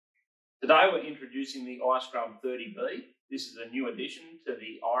Today we're introducing the iScrub 30B. This is a new addition to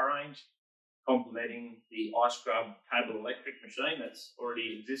the iRange, complementing the iScrub cable electric machine that's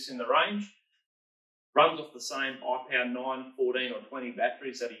already exists in the range. Runs off the same iPower 9, 14 or 20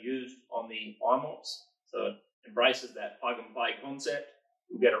 batteries that are used on the iMops, so it embraces that plug and play concept.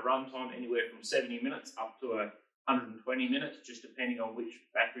 You'll get a runtime anywhere from 70 minutes up to 120 minutes, just depending on which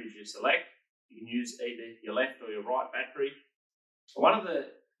batteries you select. You can use either your left or your right battery. One of the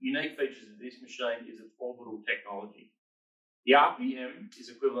unique features of this machine is its orbital technology. The RPM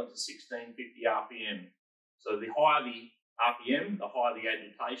is equivalent to 1650 RPM. So the higher the RPM, the higher the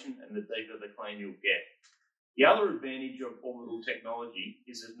agitation and the deeper the clean you'll get. The other advantage of orbital technology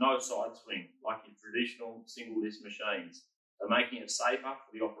is there's no side swing like your traditional single disc machines, so making it safer for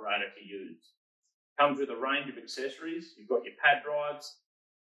the operator to use. Comes with a range of accessories. You've got your pad drives,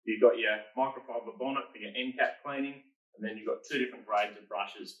 you've got your microfiber bonnet for your end cap cleaning, and then you've got two different grades of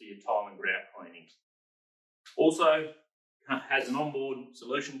brushes for your tile and grout cleaning. Also has an onboard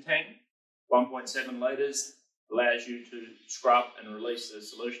solution tank, 1.7 litres, allows you to scrub and release the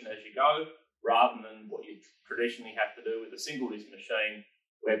solution as you go, rather than what you traditionally have to do with a single disc machine,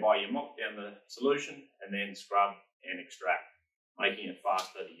 whereby you mop down the solution and then scrub and extract, making it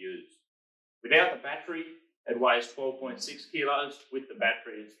faster to use. Without the battery, it weighs 12.6 kilos. With the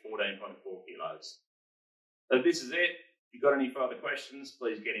battery, it's 14.4 kilos. So this is it. If you've got any further questions,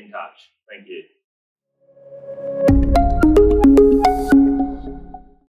 please get in touch. Thank you.